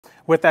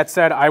With that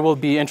said, I will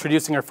be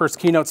introducing our first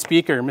keynote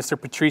speaker, Mr.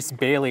 Patrice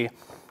Bailey,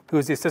 who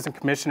is the Assistant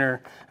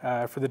Commissioner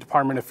for the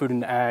Department of Food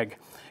and Ag,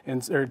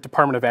 or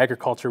Department of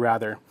Agriculture,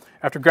 rather.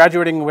 After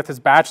graduating with his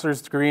bachelor's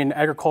degree in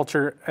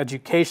agriculture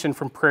education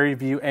from Prairie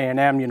View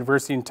A&M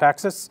University in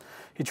Texas,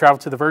 he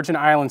traveled to the Virgin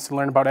Islands to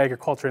learn about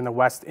agriculture in the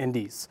West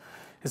Indies.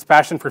 His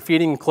passion for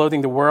feeding and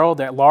clothing the world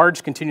at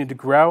large continued to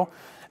grow,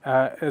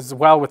 as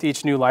well with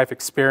each new life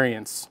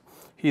experience.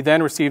 He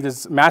then received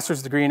his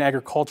master's degree in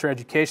agriculture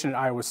education at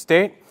Iowa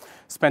State,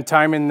 spent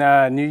time in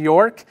New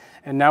York,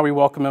 and now we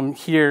welcome him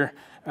here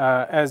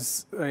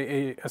as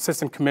a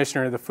Assistant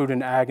Commissioner of the Food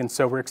and Ag. And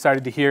so we're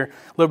excited to hear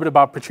a little bit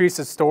about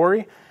Patrice's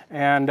story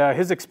and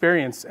his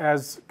experience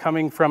as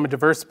coming from a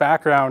diverse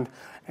background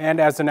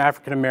and as an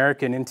African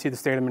American into the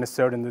state of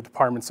Minnesota and the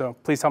department. So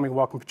please help me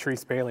welcome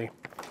Patrice Bailey.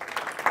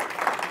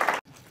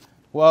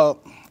 Well,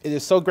 it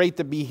is so great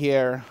to be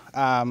here.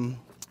 I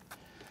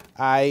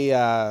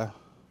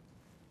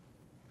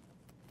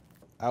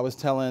was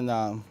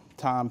telling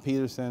Tom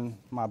Peterson,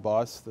 my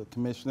boss, the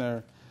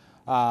commissioner,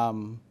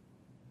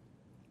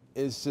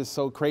 it's just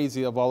so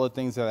crazy of all the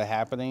things that are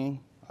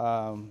happening.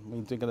 When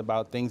you're thinking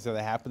about things that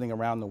are happening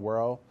around the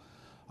world.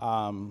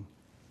 And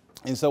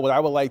so what I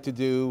would like to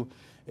do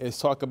is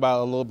talk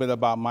about a little bit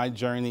about my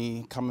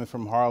journey coming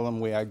from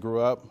Harlem, where I grew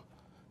up,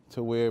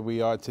 to where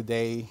we are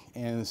today,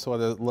 and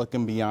sort of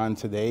looking beyond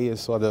today is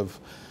sort of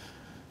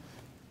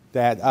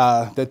that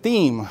the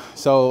theme.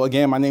 So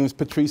again, my name is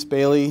Patrice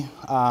Bailey.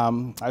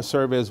 I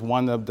serve as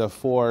one of the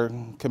 4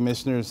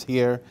 commissioners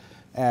here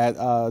at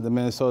the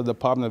Minnesota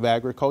Department of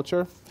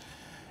Agriculture.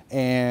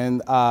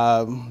 And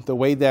the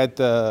way that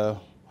the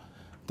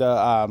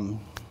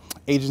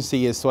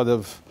agency is sort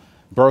of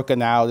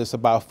broken out, it's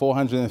about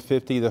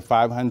 450 to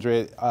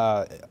 500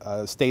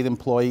 state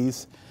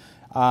employees.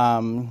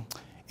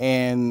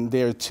 And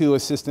there are 2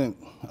 assistant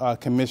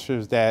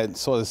commissioners that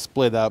sort of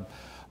split up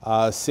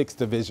 6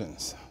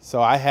 divisions. So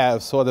I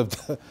have sort of,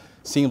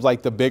 seems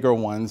like the bigger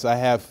ones. I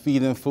have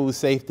feed and food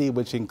safety,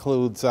 which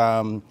includes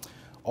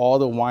all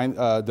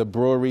the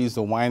breweries,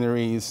 the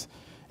wineries,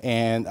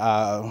 and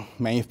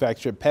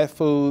manufactured pet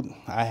food.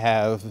 I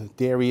have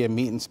dairy and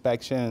meat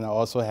inspection, and I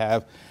also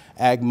have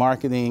ag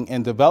marketing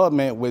and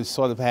development, which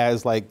sort of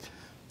has like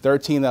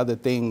 13 other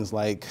things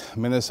like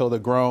Minnesota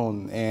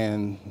Grown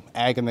and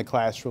Ag in the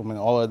Classroom, and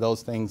all of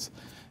those things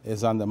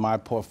is under my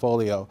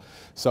portfolio.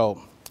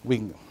 So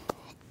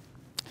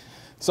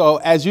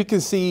as you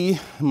can see,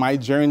 my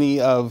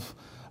journey of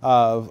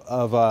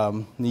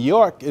New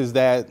York is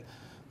that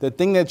the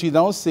thing that you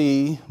don't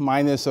see,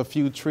 minus a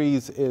few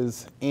trees,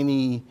 is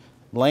any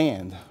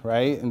land,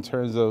 right? In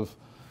terms of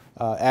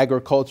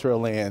agricultural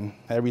land,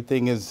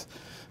 everything is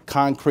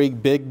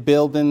concrete, big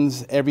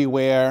buildings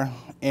everywhere,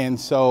 and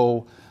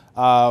so.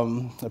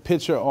 The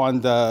picture on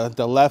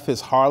the left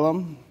is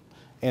Harlem,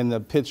 and the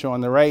picture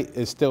on the right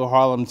is still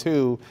Harlem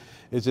too.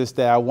 It's just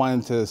that I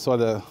wanted to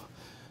sort of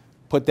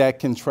put that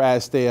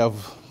contrast there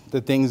of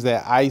the things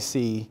that I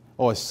see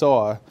or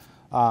saw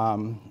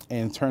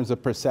in terms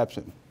of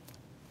perception.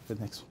 The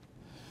next one.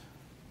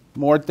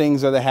 More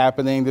things that are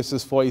happening. This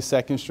is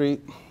 42nd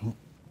Street.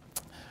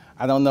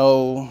 I don't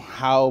know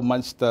how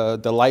much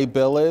the light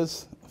bill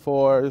is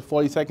for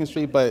 42nd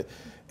Street, but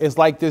it's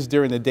like this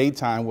during the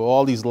daytime with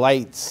all these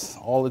lights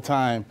all the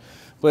time.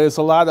 But it's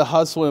a lot of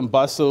hustle and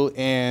bustle,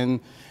 and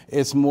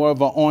it's more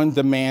of an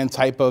on-demand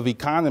type of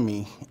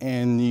economy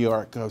in New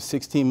York of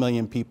 16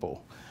 million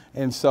people.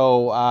 And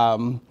so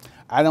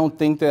I don't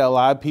think that a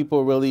lot of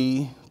people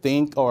really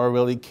think or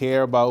really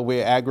care about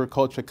where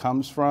agriculture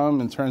comes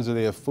from in terms of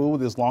their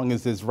food, as long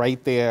as it's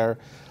right there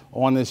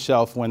on the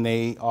shelf when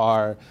they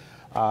are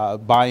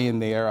buying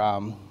their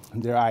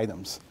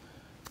items.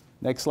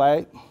 Next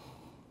slide.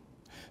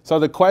 So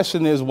the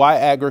question is, why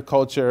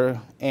agriculture,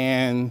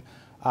 and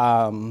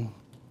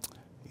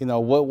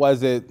what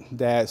was it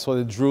that sort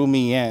of drew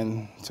me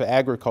in to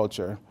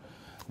agriculture?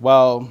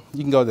 Well,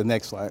 you can go to the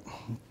next slide.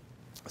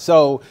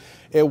 So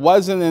it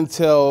wasn't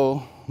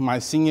until my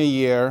senior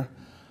year,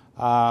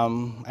 I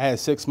had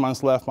 6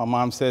 months left. My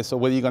mom said, "So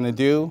what are you going to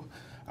do?"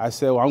 I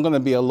said, "Well, I'm going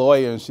to be a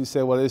lawyer." And she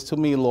said, "Well, there's too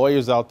many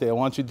lawyers out there.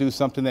 Why don't you do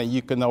something that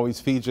you can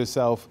always feed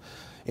yourself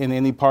in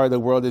any part of the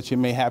world that you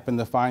may happen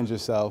to find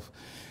yourself?"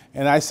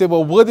 And I said,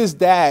 "Well, what is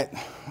that?"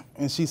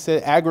 And she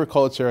said,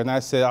 "Agriculture." And I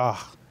said, "Oh,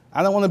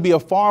 I don't want to be a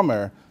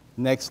farmer."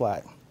 Next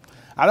slide.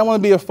 I don't want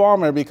to be a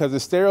farmer because the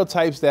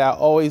stereotypes that I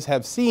always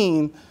have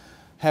seen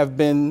have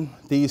been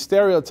these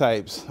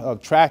stereotypes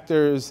of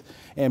tractors.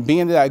 And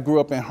being that I grew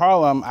up in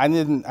Harlem, I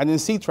didn't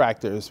see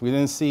tractors. We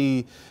didn't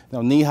see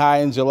knee-high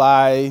in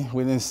July.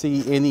 We didn't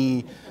see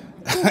any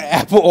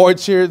apple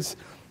orchards.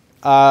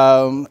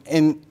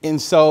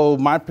 And so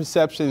my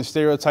perception and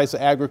stereotypes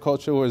of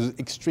agriculture was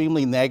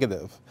extremely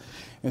negative.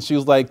 And she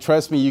was like,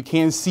 "Trust me, you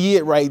can't see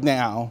it right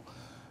now,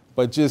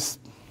 but just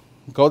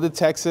go to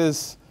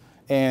Texas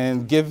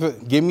and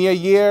give me a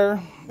year.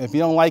 If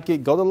you don't like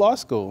it, go to law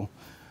school."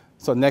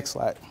 So next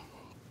slide.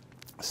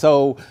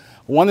 So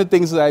one of the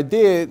things that I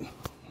did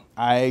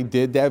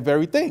that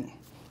very thing.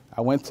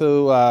 I went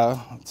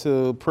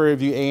to Prairie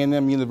View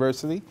A&M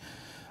University.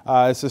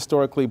 It's a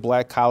historically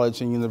black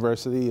college and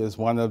university. It's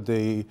one of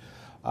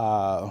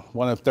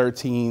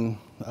 13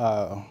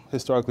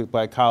 historically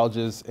black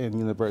colleges and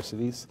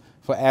universities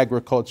for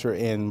agriculture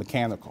and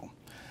mechanical.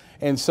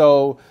 And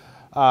so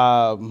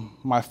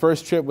my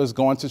first trip was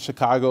going to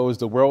Chicago. It was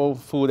the World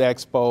Food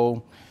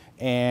Expo.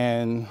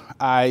 And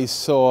I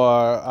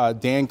saw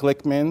Dan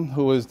Glickman,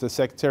 who was the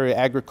Secretary of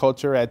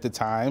Agriculture at the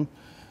time.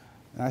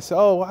 And I said,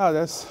 oh,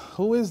 wow,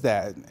 who is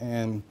that?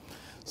 And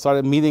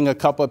started meeting a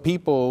couple of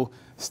people.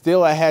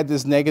 Still, I had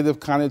this negative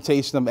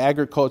connotation of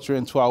agriculture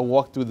until I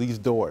walked through these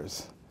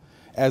doors.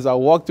 As I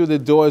walked through the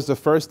doors, the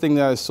first thing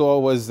that I saw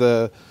was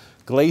the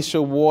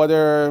glacier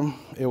water.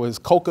 It was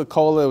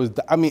Coca-Cola.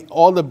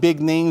 All the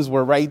big names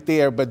were right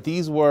there, but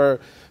these were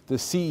the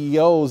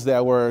CEOs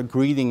that were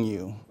greeting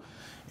you.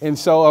 And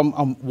so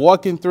I'm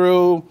walking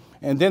through,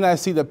 and then I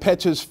see the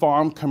Patrice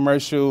Farm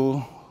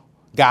commercial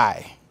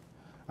guy.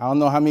 I don't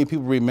know how many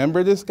people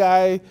remember this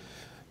guy.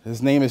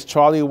 His name is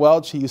Charlie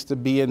Welch. He used to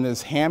be in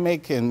this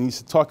hammock, and he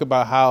used to talk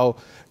about how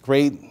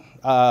great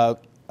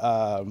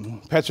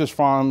Patrice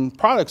Farm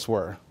products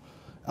were.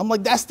 I'm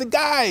like, that's the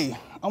guy.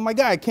 Oh my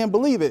God, I can't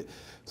believe it.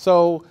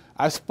 So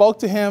I spoke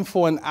to him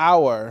for an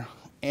hour,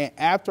 and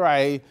after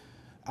I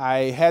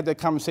had the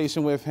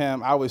conversation with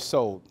him, I was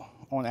sold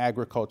on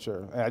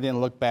agriculture, and I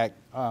didn't look back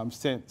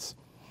since.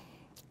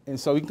 And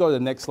so we can go to the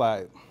next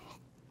slide.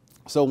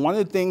 So one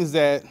of the things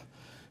that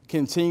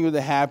continue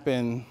to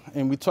happen,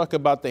 and we talk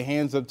about the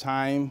hands of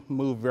time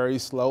move very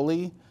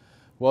slowly.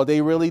 Well,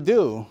 they really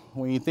do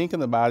when you're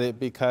thinking about it,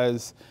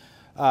 because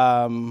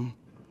if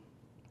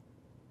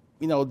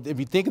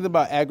you're thinking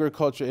about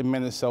agriculture in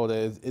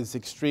Minnesota,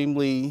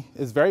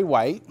 it's very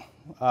white.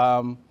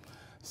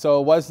 So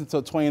it wasn't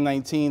until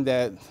 2019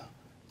 that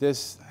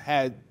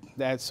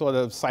that sort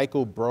of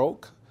cycle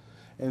broke.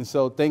 And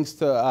so thanks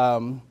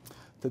to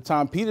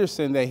Tom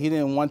Peterson, that he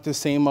didn't want the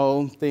same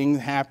old thing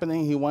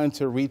happening. He wanted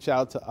to reach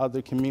out to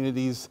other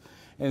communities.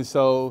 And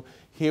so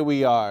here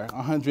we are,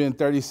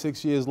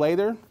 136 years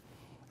later.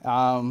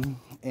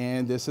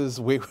 And this is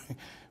where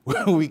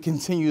we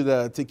continue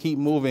to keep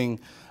moving.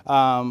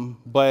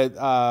 But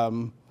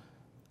I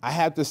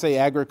have to say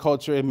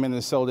agriculture in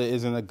Minnesota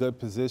is in a good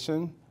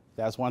position.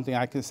 That's one thing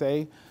I can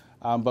say.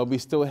 But we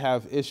still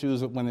have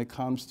issues when it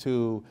comes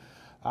to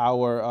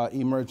our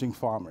emerging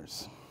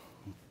farmers.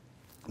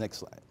 Next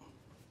slide.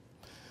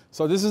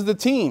 So this is the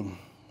team.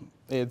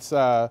 It's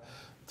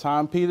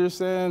Tom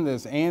Peterson,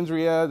 there's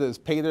Andrea, there's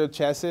Peter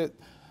Chesset,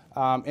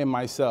 and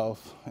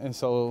myself. And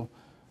so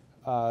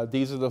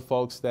these are the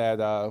folks that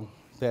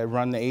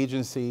run the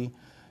agency.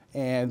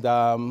 And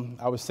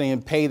I was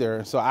saying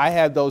Peter, so I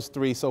had those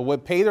three. So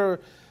with Peter,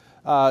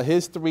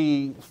 his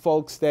three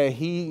folks that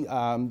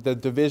the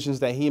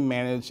divisions that he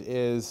managed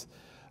is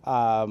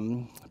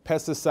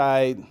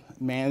pesticide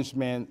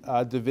management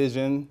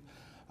division.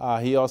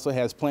 He also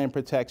has plant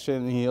protection,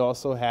 and he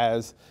also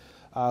has,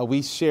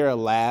 we share a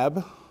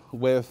lab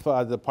with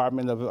the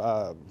Department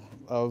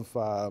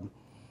of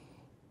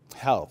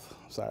Health.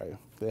 Sorry,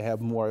 they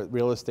have more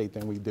real estate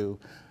than we do.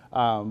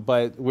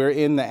 But we're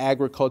in the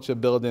agriculture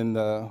building,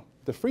 the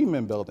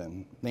Freeman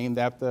building, named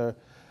after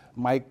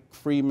Mike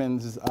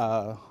Freeman's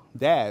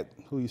dad,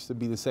 who used to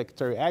be the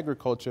Secretary of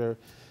Agriculture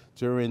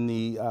during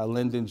the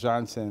Lyndon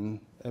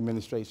Johnson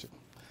administration.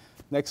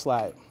 Next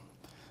slide.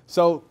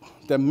 So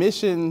the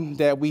mission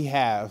that we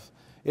have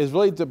is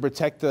really to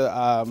protect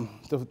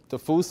the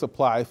food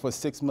supply for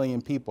 6 million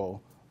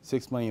people,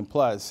 6 million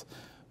plus.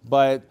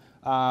 But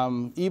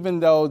even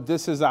though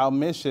this is our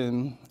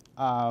mission,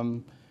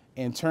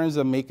 in terms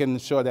of making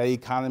sure that the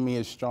economy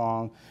is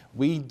strong,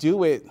 we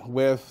do it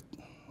with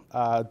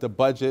the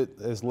budget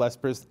is less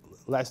than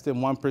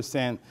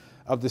 1%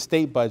 of the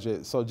state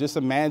budget. So just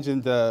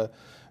imagine the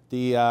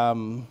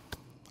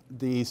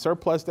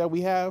surplus that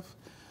we have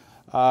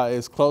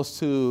is close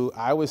to,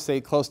 I would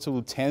say, close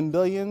to 10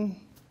 billion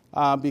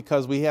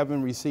because we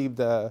haven't received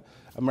the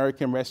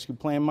American Rescue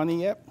Plan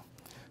money yet.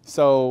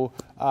 So,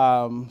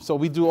 so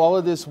we do all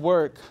of this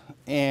work,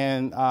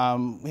 and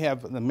we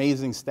have an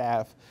amazing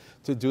staff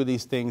to do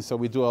these things. So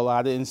we do a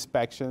lot of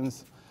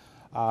inspections.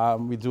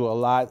 We do a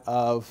lot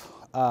of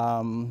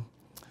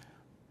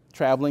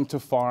traveling to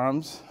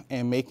farms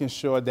and making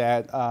sure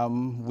that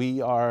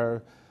we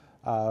are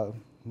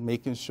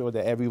making sure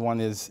that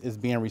everyone is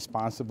being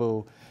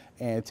responsible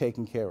and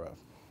taken care of.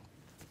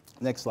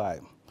 Next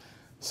slide.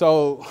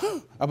 So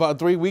about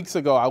 3 weeks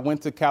ago, I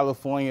went to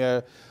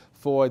California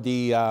for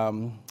the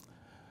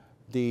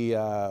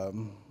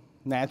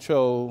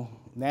Natural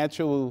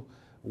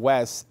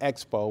West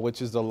Expo,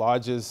 which is the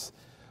largest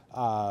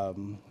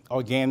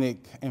organic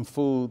and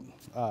food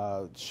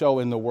show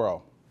in the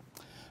world.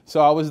 So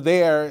I was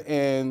there,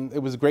 and it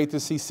was great to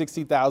see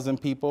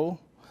 60,000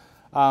 people.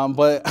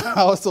 But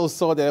I also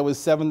saw that it was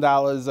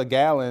 $7 a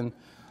gallon.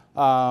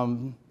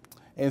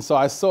 And so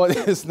I saw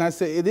this, and I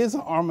said, it is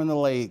an arm and a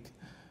leg.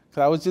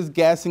 Because I was just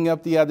gassing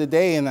up the other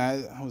day, and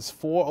I was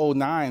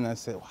 409. I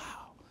said,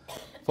 wow,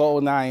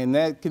 409. And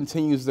that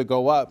continues to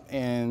go up.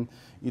 And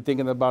you're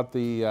thinking about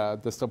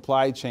the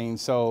supply chain.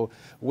 So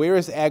where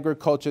is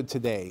agriculture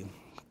today?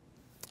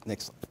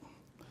 Next slide.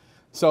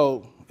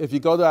 So if you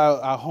go to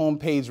our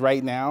homepage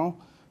right now,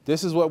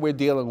 this is what we're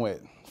dealing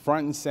with,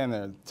 front and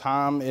center.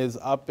 Tom is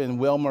up in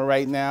Wilma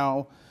right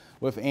now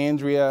with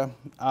Andrea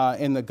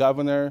and the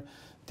governor,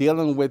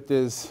 dealing with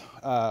this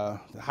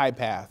high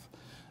path.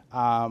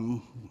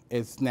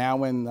 It's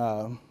now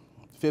in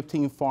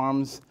 15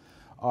 farms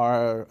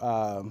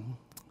are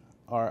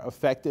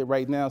affected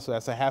right now, so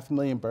that's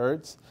 500,000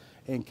 birds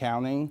and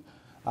counting.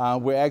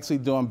 We're actually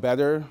doing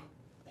better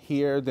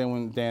here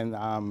than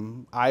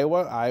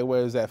Iowa. Iowa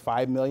is at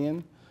 5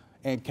 million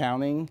and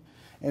counting.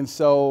 And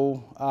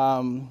so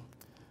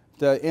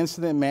the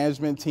incident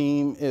management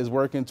team is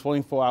working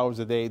 24 hours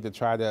a day to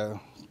try to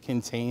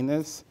contain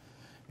this.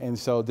 And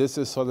so this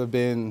has sort of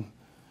been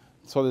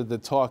the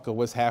talk of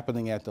what's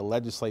happening at the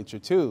legislature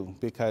too,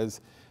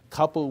 because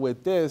coupled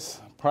with this,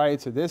 prior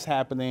to this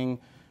happening,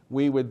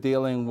 we were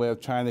dealing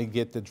with trying to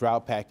get the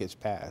drought package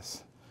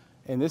passed.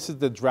 And this is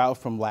the drought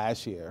from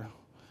last year.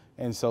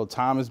 And so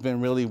Tom has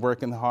been really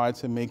working hard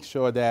to make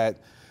sure that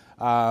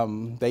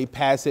they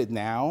pass it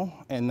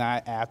now and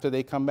not after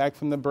they come back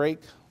from the break.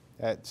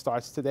 That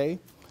starts today,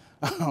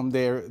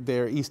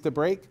 their Easter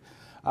break.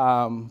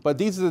 But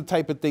these are the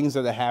type of things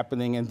that are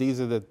happening, and these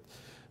are the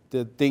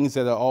things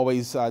that are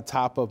always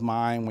top of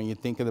mind when you're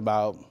thinking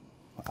about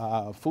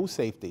food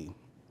safety.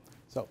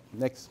 So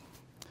next.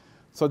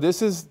 So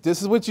this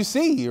is what you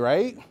see,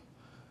 right?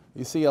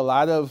 You see a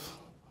lot of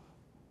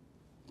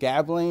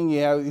gabbling.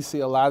 You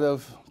see a lot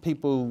of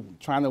people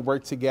trying to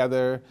work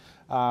together.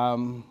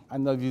 I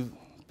know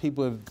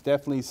people have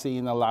definitely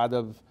seen a lot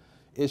of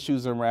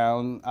issues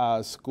around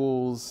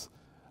schools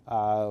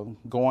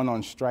going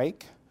on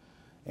strike.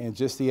 And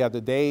just the other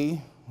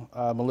day,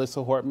 Melissa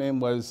Hortman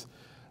was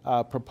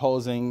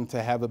proposing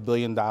to have $1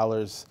 billion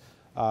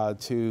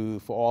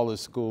for all the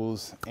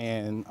schools,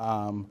 and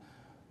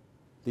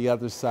the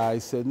other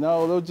side said,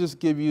 no, they'll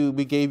just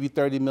we gave you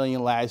 $30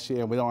 million last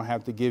year, and we don't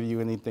have to give you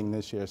anything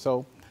this year.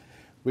 So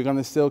we're going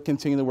to still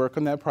continue to work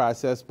on that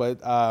process,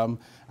 but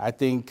I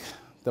think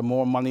the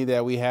more money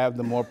that we have,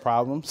 the more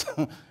problems.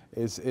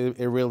 It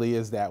really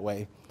is that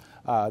way.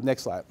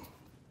 Next slide.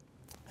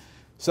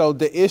 So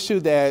the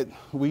issue that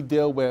we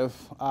deal with,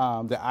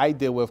 that I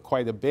deal with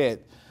quite a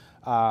bit,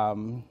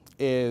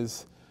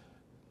 is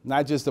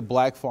not just the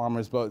black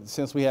farmers, but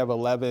since we have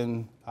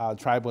 11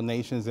 tribal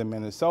nations in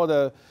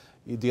Minnesota,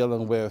 you're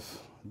dealing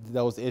with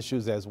those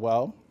issues as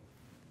well,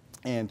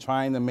 and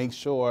trying to make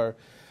sure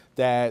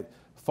that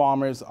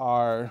farmers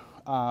are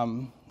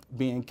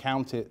being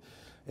counted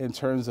in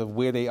terms of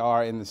where they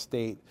are in the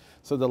state.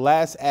 So the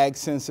last ag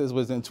census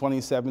was in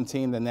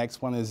 2017. The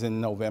next one is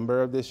in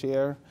November of this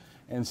year.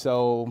 And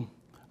so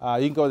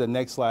you can go to the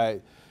next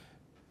slide.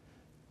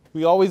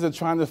 We always are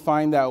trying to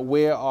find out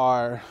where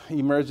are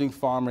emerging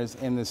farmers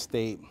in the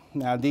state.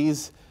 Now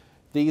these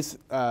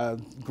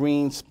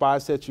green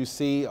spots that you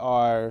see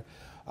are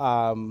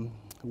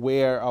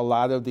where a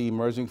lot of the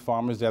emerging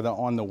farmers that are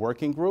on the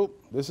working group,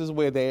 this is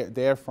where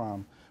they're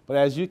from. But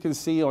as you can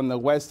see on the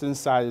western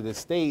side of the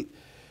state,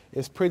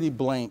 it's pretty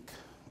blank.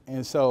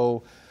 And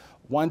so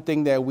one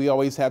thing that we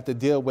always have to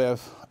deal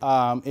with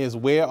is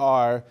where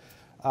are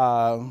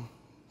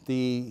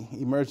the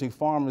emerging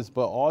farmers,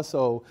 but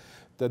also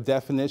the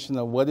definition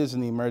of what is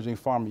an emerging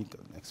farmer. You go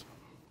next one.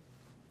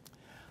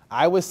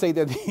 I would say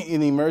that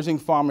an emerging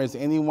farmer is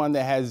anyone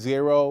that has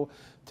 0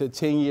 to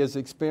 10 years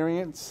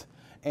experience.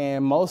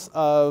 And most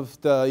of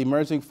the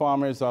emerging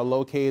farmers are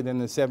located in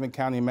the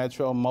 7-county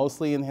metro,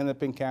 mostly in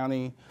Hennepin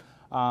County,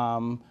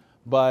 but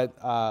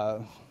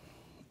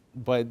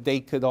they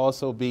could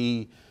also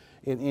be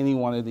in any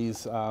one of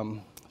these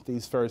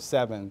first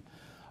 7.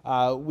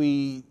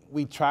 We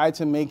try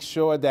to make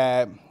sure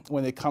that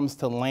when it comes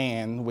to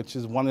land, which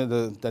is one of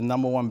the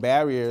 #1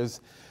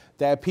 barriers,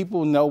 that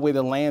people know where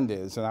the land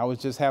is. And I was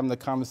just having a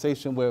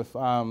conversation with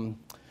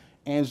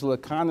Angela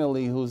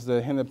Connolly, who's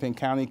the Hennepin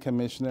County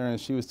Commissioner, and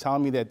she was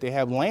telling me that they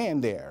have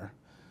land there.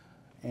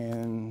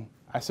 And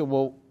I said,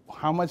 well,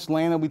 how much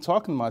land are we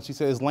talking about? She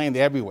said, there's land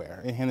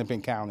everywhere in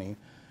Hennepin County.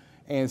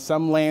 And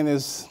some land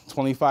is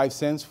 25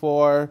 cents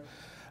for,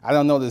 I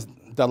don't know,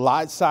 the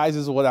lot size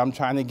is what I'm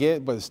trying to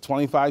get, but it's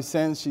 25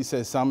 cents. She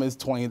said some is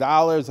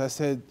 $20. I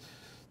said,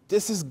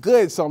 this is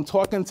good. So I'm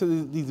talking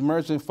to these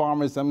emerging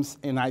farmers,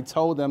 and I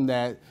told them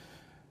that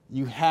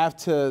you have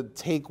to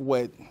take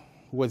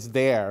what's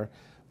there,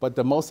 but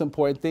the most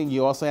important thing,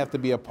 you also have to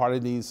be a part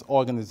of these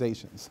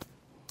organizations.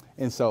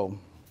 And so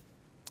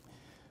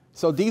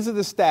these are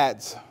the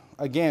stats.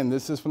 Again,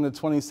 this is from the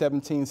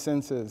 2017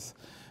 census.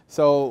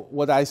 So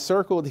what I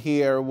circled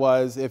here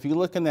was, if you're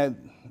looking at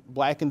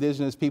Black,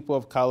 Indigenous, people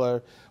of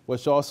color,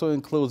 which also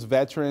includes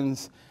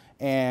veterans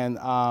and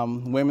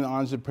women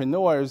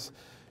entrepreneurs,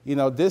 you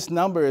know, this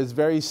number is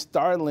very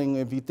startling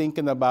if you're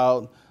thinking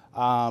about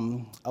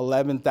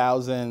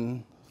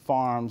 11,000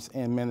 farms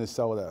in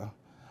Minnesota.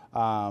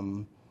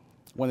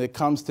 When it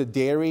comes to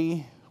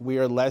dairy, we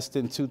are less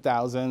than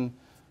 2,000.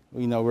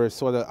 You know, we're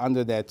sort of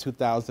under that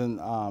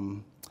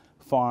 2,000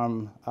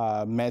 farm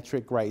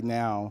metric right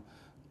now.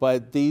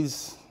 But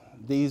these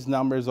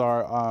numbers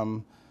are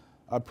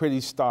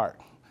pretty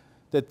stark.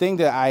 the thing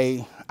that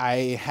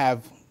I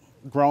have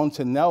grown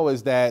to know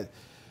is that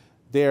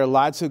there are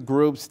lots of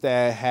groups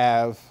that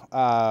have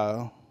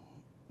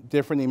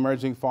different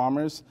emerging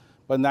farmers,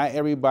 but not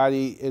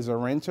everybody is a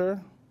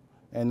renter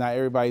and not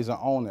everybody's an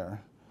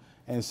owner.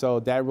 And so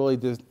that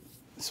really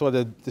sort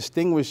of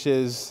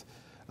distinguishes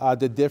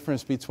the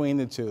difference between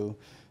the two.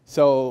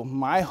 So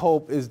my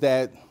hope is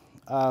that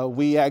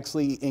we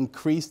actually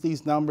increase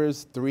these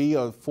numbers 3-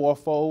 or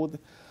 4-fold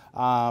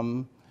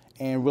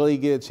and really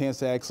get a chance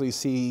to actually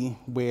see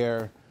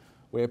where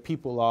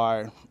people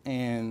are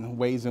and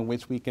ways in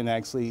which we can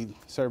actually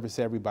service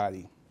everybody.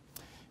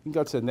 You can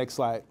go to the next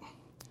slide.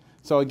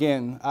 So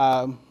again,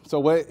 so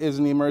what is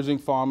an emerging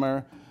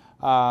farmer?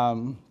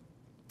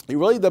 It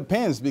really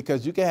depends,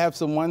 because you can have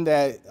someone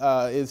that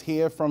is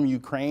here from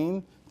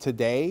Ukraine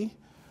today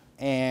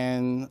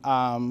and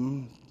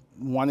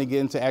want to get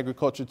into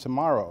agriculture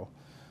tomorrow.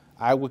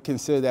 I would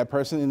consider that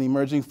person an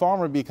emerging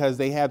farmer because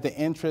they have the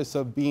interest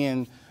of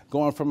going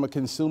from a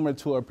consumer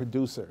to a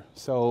producer.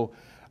 So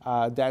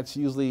that's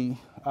usually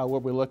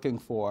what we're looking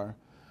for.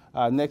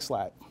 Next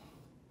slide.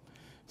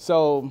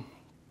 So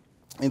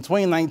in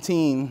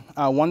 2019,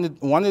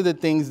 one of the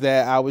things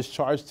that I was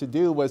charged to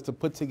do was to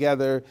put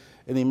together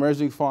an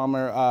emerging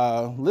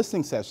farmer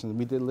listening session.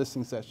 We did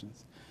listening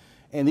sessions.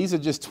 And these are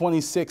just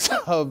 26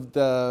 of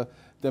the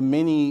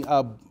many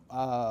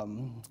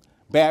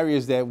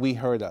barriers that we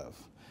heard of.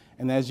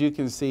 And as you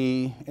can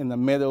see in the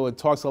middle, it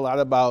talks a lot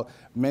about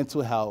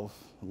mental health,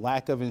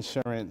 lack of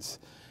insurance.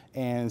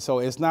 And so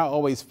it's not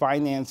always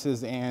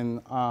finances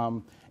and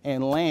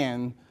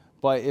land,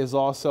 but it's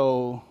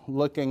also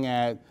looking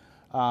at,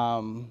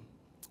 student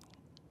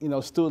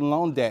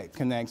loan debt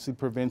can actually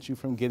prevent you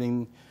from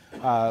getting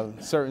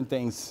certain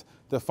things.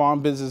 The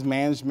farm business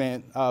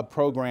management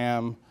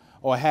program,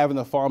 or having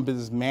a farm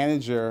business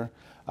manager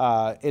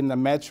in the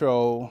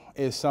metro,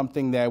 is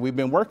something that we've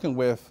been working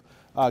with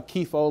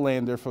Keith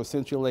Olander from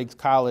Central Lakes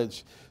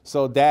College.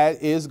 So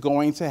that is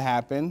going to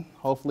happen,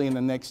 hopefully in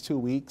the next 2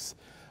 weeks.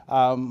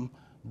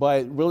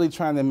 But really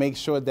trying to make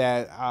sure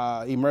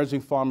that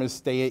emerging farmers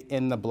stay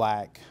in the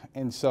black.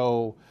 And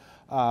so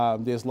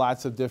there's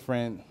lots of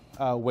different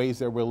ways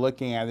that we're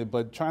looking at it,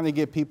 but trying to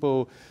get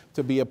people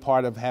to be a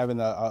part of having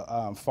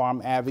a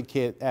farm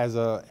advocate as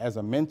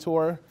a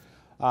mentor.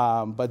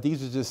 But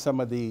these are just some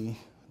of the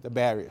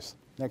barriers.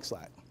 Next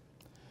slide.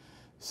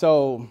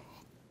 So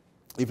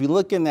if you're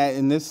looking at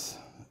in this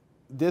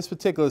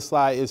particular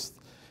slide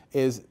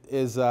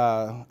is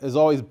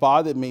always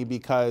bothered me,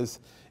 because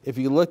if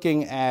you're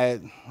looking at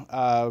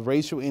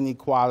racial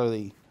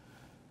inequality,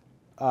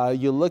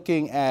 you're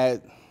looking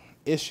at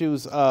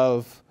issues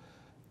of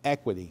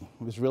equity,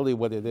 is really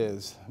what it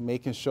is,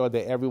 making sure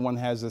that everyone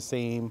has the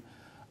same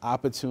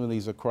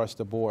opportunities across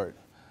the board.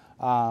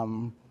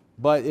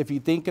 But if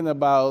you're thinking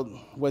about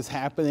what's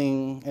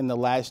happening in the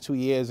last 2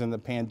 years in the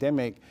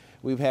pandemic,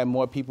 we've had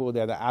more people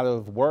that are out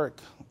of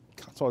work,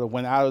 sort of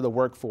went out of the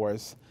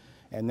workforce,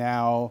 and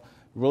now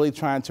really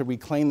trying to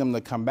reclaim them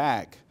to come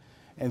back.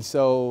 And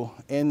so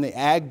in the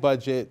ag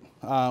budget,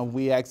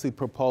 we actually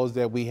proposed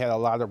that we had a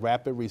lot of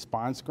rapid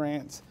response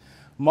grants,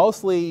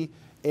 mostly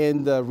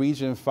in the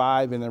Region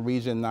 5 and the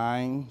Region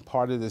 9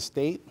 part of the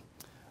state,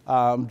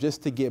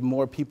 just to get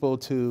more people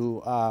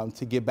to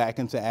get back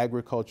into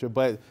agriculture.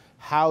 But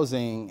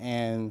housing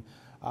and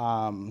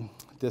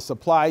the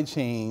supply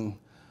chain,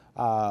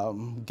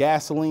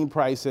 gasoline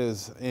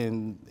prices,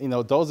 and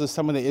those are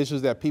some of the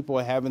issues that people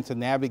are having to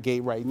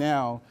navigate right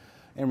now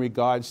in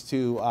regards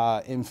to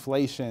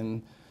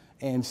inflation.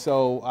 And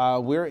so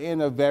we're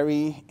in a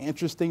very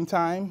interesting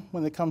time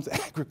when it comes to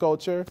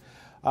agriculture.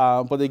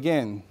 But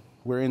again,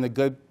 we're in a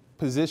good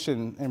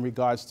position in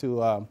regards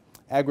to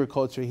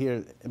agriculture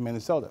here in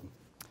Minnesota.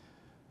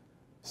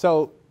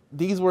 So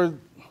these were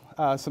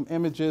some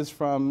images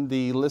from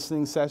the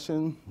listening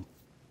session.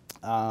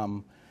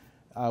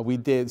 We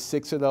did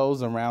 6 of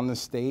those around the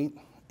state.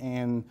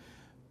 And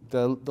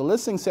the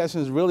listening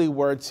sessions really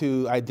were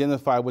to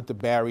identify what the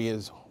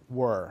barriers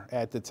were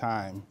at the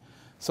time.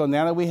 So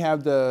now that we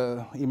have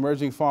the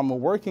Emerging Farmer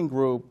Working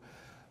Group,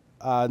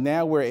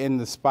 now we're in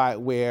the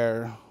spot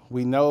where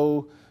we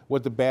know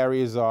what the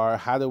barriers are,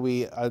 how do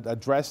we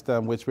address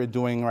them, which we're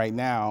doing right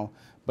now,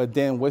 but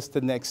then what's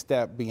the next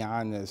step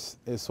beyond this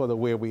is sort of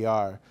where we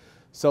are.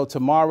 So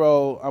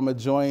tomorrow I'm going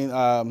to join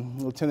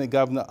Lieutenant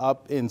Governor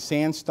up in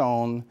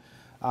Sandstone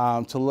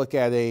to look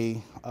at a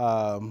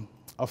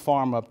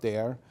farm up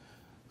there,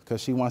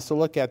 because she wants to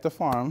look at the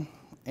farm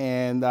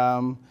and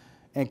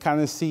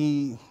kind of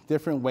see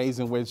different ways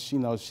in which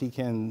she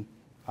can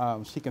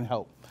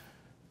help.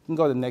 You can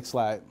go to the next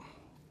slide,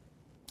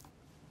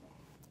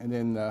 and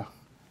then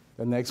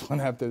the next one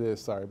after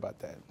this. Sorry about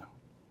that.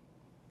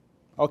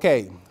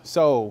 Okay,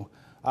 so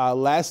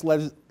last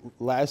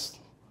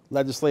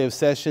legislative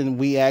session,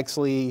 we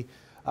actually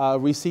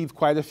received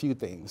quite a few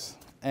things,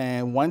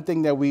 and one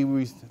thing that we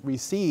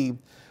received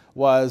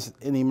was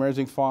an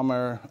emerging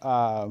farmer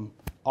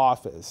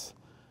office.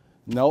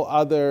 No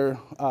other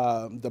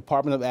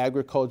Department of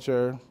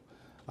Agriculture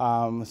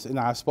And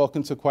I've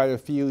spoken to quite a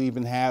few,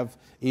 even have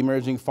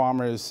emerging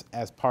farmers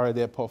as part of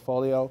their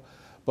portfolio.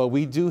 But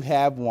we do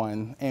have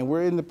one, and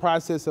we're in the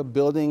process of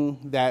building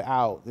that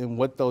out and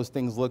what those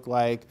things look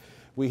like.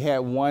 We had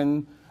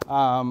one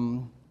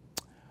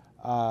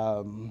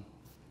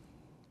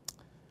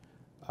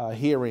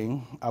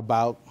hearing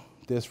about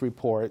this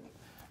report,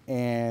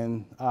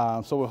 and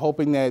so we're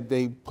hoping that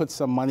they put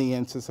some money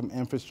into some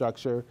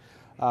infrastructure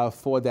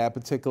for that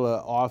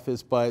particular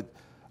office, but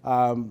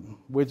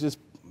we're just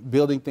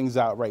building things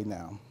out right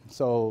now.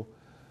 So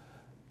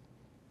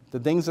the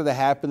things that are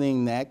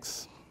happening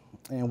next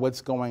and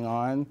what's going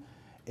on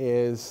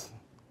is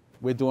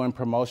we're doing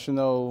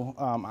promotional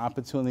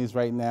opportunities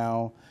right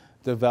now,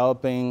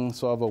 developing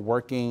sort of a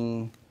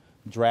working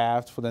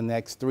draft for the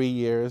next 3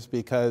 years,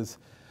 because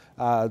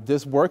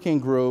this working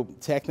group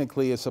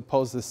technically is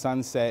supposed to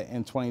sunset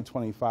in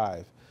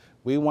 2025.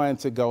 We wanted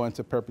to go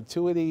into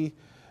perpetuity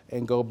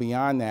and go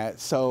beyond that.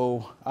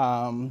 So,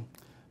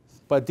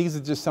 but these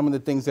are just some of the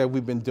things that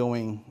we've been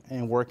doing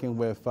and working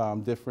with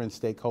different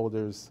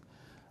stakeholders.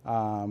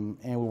 And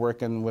we're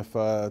working with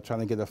trying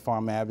to get a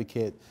farm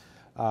advocate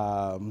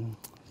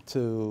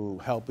to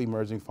help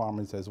emerging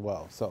farmers as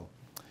well. So,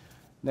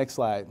 next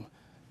slide.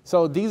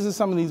 So these are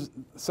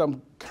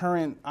some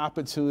current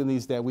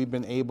opportunities that we've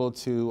been able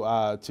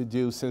to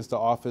do since the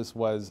office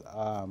was.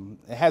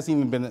 It hasn't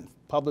even been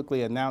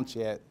publicly announced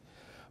yet,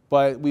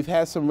 but we've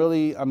had some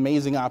really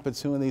amazing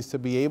opportunities to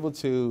be able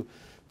to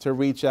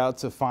reach out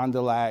to Fond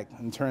du Lac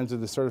in terms of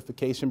the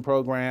certification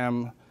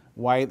program,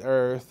 White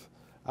Earth.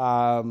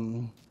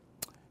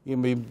 You'll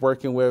be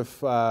working with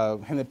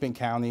Hennepin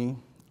County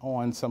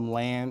on some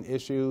land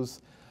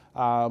issues,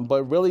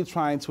 but really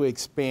trying to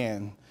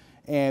expand.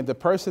 And the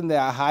person that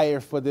I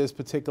hired for this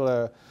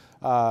particular,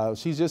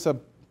 she's just an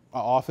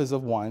office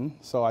of one.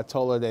 So I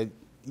told her that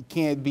you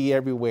can't be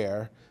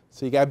everywhere.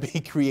 So you got to be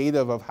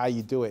creative of how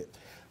you do it.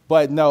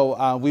 But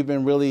no, we've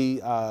been really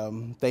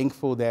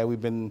thankful that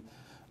we've been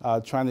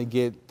trying to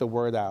get the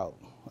word out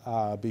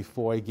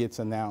before it gets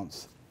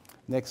announced.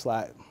 Next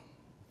slide.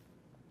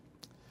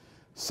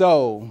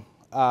 So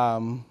we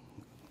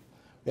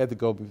have to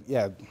go,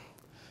 yeah.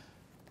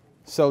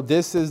 So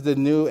this is the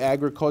new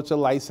agriculture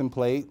license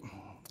plate.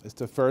 It's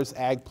the first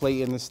ag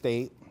plate in the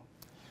state.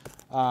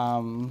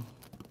 And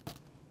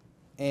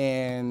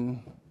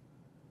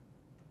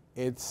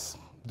it's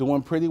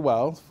doing pretty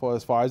well for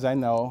as far as I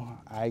know.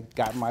 I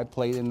got my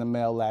plate in the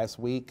mail last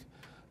week.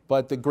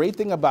 But the great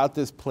thing about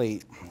this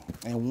plate,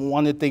 and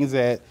one of the things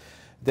that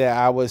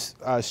I was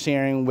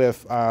sharing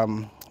with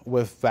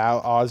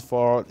Val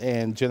Oswald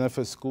and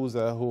Jennifer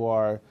Scusa, who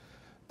are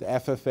the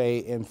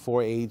FFA and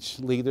 4-H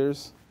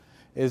leaders,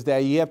 is that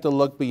you have to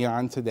look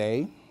beyond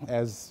today,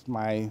 as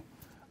the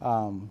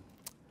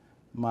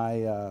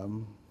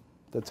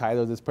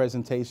title of this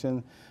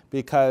presentation,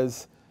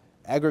 because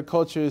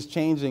agriculture is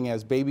changing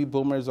as baby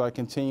boomers are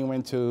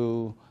continuing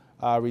to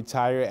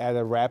retire at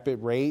a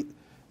rapid rate.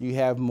 You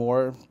have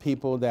more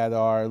people that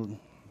are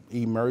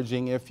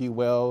emerging, if you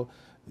will.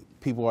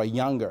 People are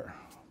younger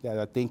that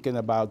are thinking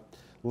about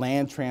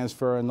land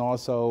transfer, and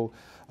also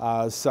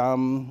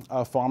some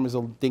farmers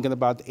are thinking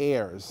about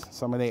heirs.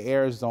 Some of their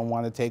heirs don't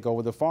want to take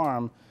over the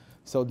farm,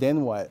 so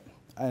then what?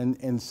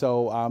 And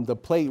so the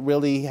plate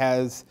really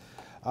has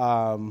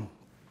a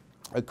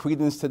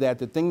credence to that.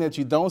 The thing that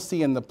you don't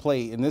see in the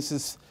plate, and this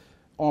is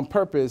on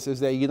purpose, is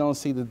that you don't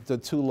see the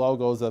two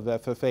logos of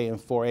FFA and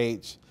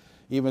 4-H,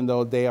 even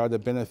though they are the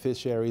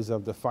beneficiaries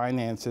of the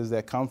finances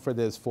that come for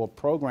this for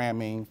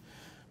programming,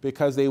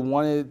 because they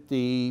wanted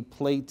the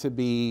plate to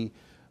be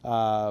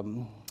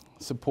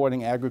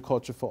supporting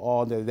agriculture for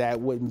all, that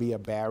wouldn't be a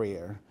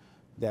barrier,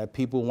 that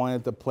people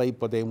wanted the plate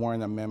but they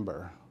weren't a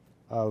member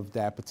of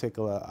that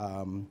particular,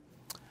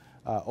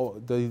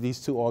 these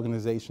two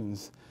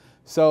organizations.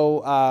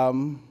 So,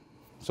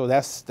 so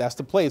that's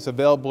the plate. It's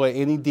available at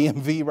any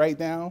DMV right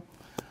now.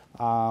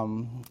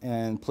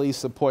 And please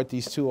support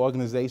these two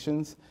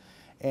organizations.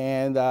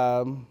 And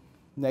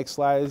next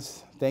slide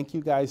is, thank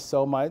you guys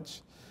so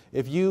much.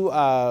 If you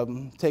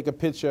take a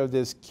picture of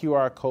this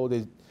QR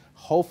code,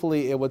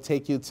 hopefully it will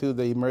take you to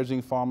the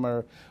Emerging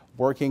Farmer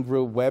Working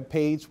Group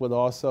webpage, which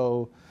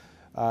also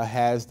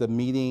has the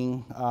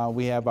meeting.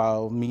 We have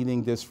our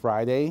meeting this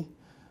Friday.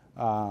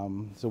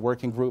 The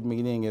working group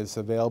meeting is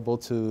available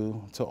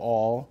to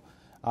all.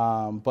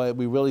 But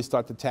we really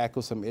start to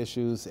tackle some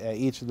issues at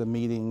each of the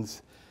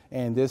meetings.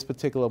 And this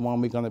particular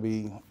one, we're going to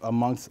be,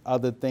 amongst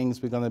other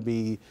things, we're going to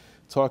be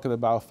talking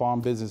about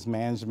farm business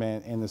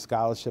management and the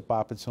scholarship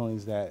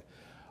opportunities that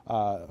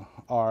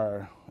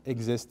are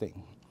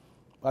existing.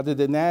 Other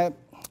than that,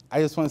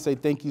 I just want to say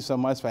thank you so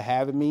much for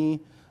having me.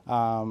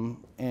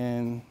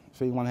 And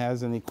if anyone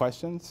has any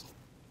questions.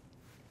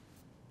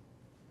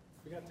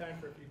 We got time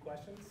for a few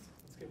questions.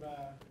 Let's give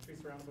Patrice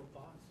a round of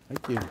applause.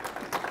 Thank you.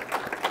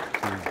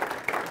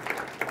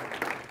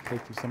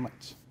 Thank you so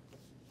much.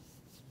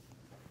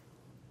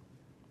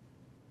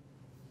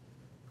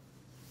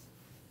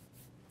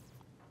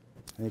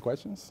 Any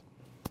questions?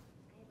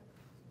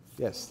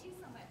 Yes. Thank you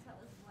so much. That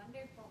was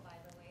wonderful, by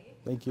the way.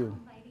 Thank you.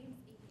 My name's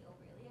Amy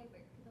O'Reilly. I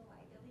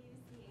work for the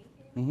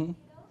with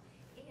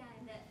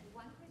Keynote. And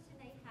one question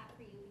I have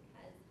for you,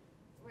 because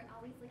we're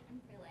always looking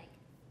for like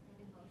an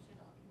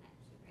emotional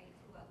connection, right,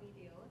 to what we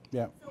do.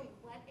 Yeah. So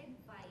what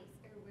advice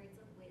or words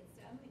of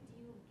wisdom do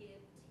you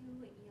give to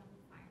young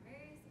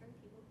farmers or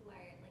people who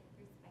are like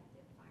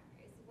prospective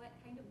farmers? What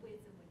kind of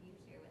wisdom would you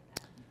share with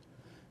them?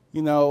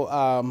 You know,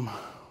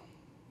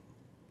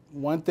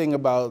 one thing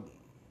about,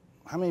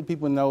 how many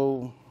people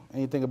know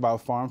anything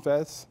about Farm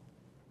Fest?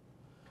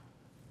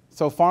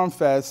 So Farm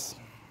Fest,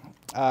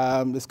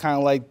 it's kind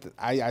of like,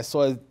 I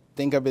sort of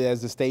think of it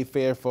as the state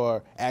fair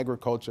for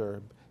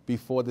agriculture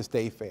before the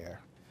state fair.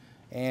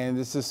 And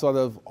this is sort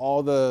of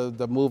all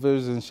the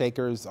movers and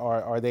shakers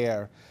are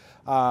there.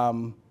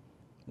 One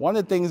of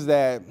the things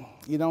that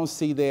you don't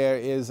see there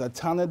is a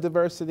ton of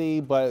diversity,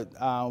 but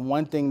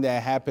one thing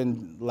that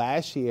happened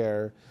last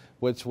year,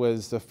 which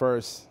was the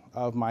first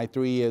of my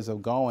 3 years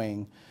of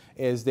going,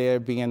 is there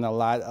being a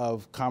lot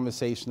of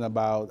conversation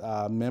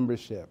about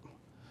membership.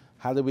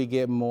 How do we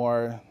get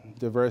more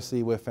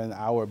diversity within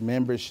our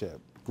membership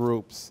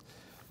groups?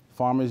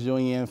 Farmers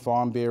Union,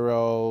 Farm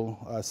Bureau,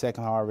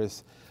 Second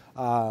Harvest.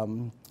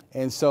 And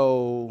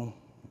so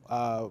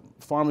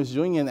Farmers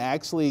Union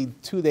actually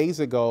 2 days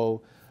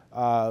ago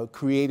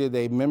created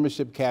a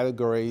membership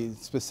category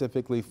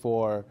specifically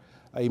for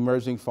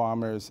emerging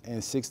farmers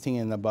and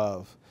 16 and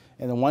above.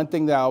 And the one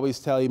thing that I always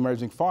tell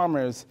emerging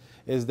farmers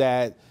is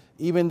that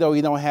even though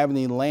you don't have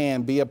any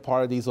land, be a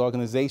part of these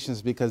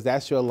organizations, because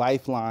that's your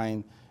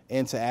lifeline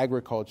into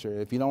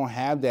agriculture. If you don't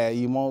have that,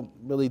 you won't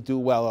really do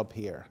well up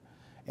here.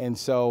 And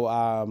so,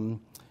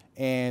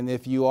 and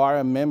if you are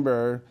a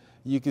member,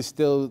 you can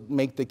still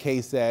make the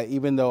case that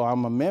even though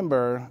I'm a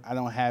member,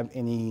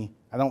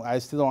 I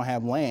still don't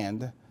have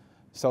land.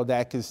 So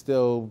that could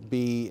still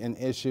be an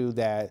issue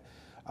that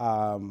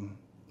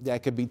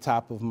that could be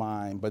top of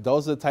mind. But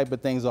those are the type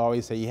of things I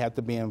always say you have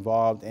to be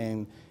involved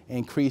and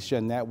increase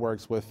your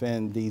networks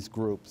within these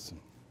groups.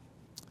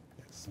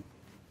 Yes.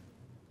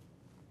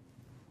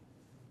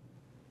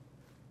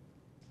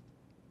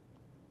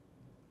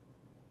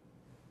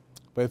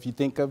 But if you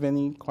think of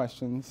any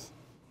questions,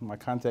 my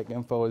contact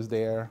info is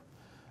there.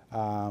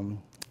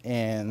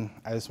 And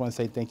I just want to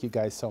say thank you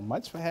guys so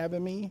much for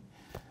having me.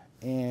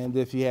 And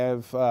if you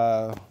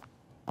have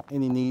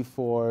any need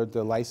for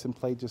the license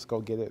plate, just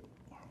go get it.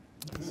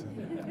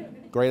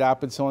 Great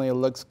opportunity. It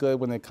looks good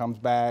when it comes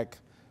back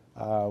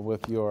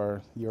with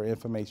your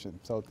information.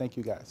 So thank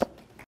you guys.